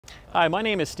Hi, my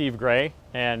name is Steve Gray,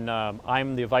 and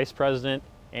I'm the Vice President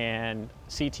and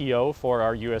CTO for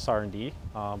our US R&D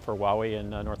for Huawei in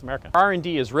North America.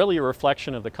 R&D is really a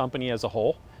reflection of the company as a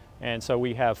whole, and so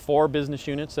we have 4 business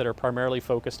units that are primarily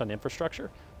focused on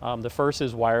infrastructure. The first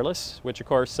is wireless, which of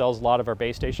course sells a lot of our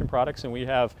base station products, and we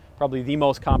have probably the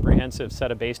most comprehensive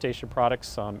set of base station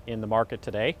products in the market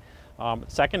today.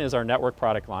 Second is our network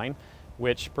product line,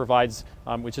 which provides,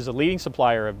 which is a leading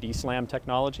supplier of DSLAM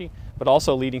technology, but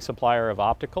also a leading supplier of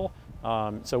optical.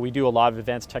 So we do a lot of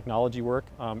advanced technology work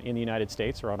in the United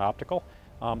States around optical.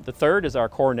 The third is our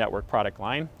core network product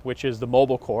line, which is the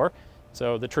mobile core.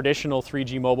 So the traditional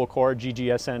 3G mobile core,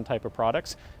 GGSN type of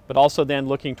products, but also then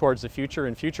looking towards the future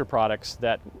and future products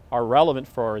that are relevant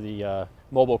for the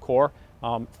mobile core,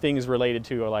 things related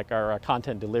to like our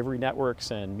content delivery networks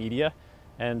and media.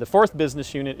 And the fourth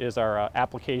business unit is our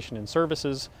application and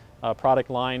services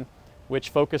product line, which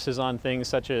focuses on things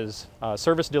such as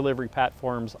service delivery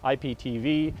platforms,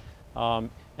 IPTV,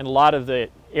 and a lot of the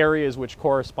areas which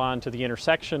correspond to the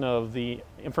intersection of the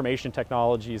information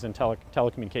technologies and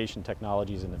telecommunication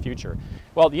technologies in the future.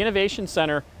 Well, the Innovation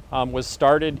Center was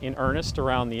started in earnest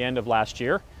around the end of last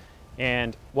year.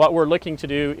 And what we're looking to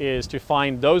do is to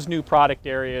find those new product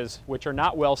areas which are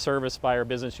not well serviced by our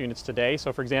business units today.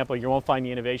 So for example, you won't find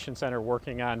the Innovation Center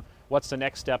working on what's the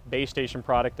next step base station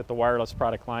product that the wireless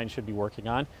product line should be working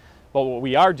on. But what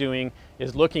we are doing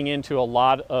is looking into a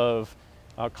lot of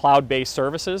cloud-based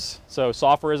services. So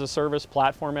software as a service,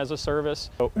 platform as a service.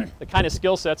 So the kind of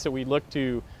skill sets that we look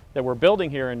to, that we're building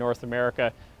here in North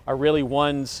America, are really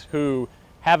ones who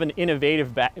have an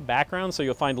innovative background. So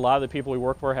you'll find a lot of the people we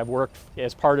work for have worked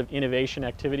as part of innovation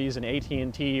activities in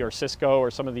AT&T or Cisco or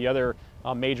some of the other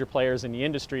major players in the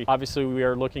industry. Obviously, we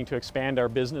are looking to expand our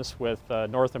business with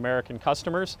North American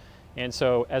customers. And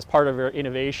so as part of our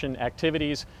innovation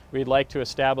activities, we'd like to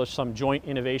establish some joint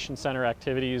innovation center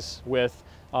activities with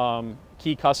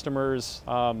key customers,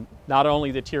 not only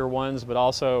the tier 1s, but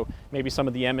also maybe some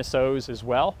of the MSOs as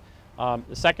well.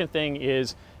 The second thing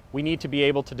is we need to be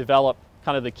able to develop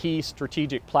kind of the key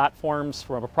strategic platforms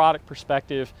from a product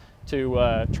perspective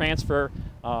to transfer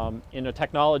in a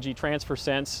technology transfer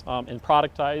sense and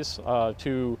productize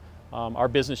to our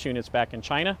business units back in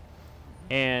China.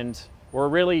 And we're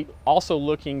really also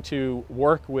looking to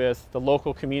work with the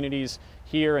local communities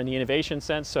here in the innovation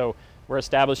sense. So we're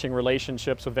establishing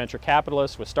relationships with venture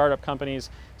capitalists, with startup companies.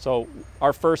 So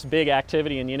our first big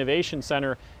activity in the Innovation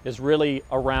Center is really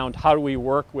around how do we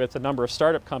work with a number of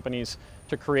startup companies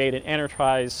to create an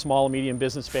enterprise, small and medium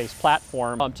business-based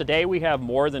platform. Today we have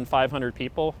more than 500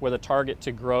 people with a target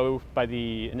to grow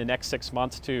in the next 6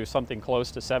 months to something close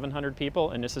to 700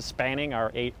 people, and this is spanning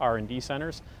our 8 R&D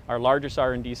centers. Our largest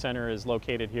R&D center is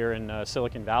located here in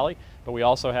Silicon Valley, but we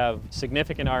also have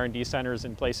significant R&D centers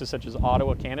in places such as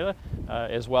Ottawa, Canada,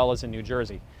 as well as in New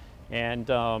Jersey. And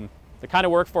the kind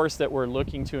of workforce that we're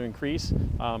looking to increase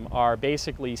are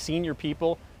basically senior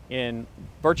people in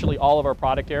virtually all of our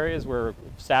product areas. We're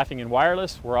staffing in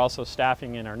wireless, we're also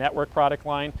staffing in our network product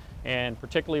line, and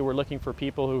particularly we're looking for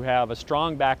people who have a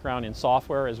strong background in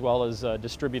software as well as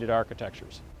distributed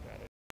architectures.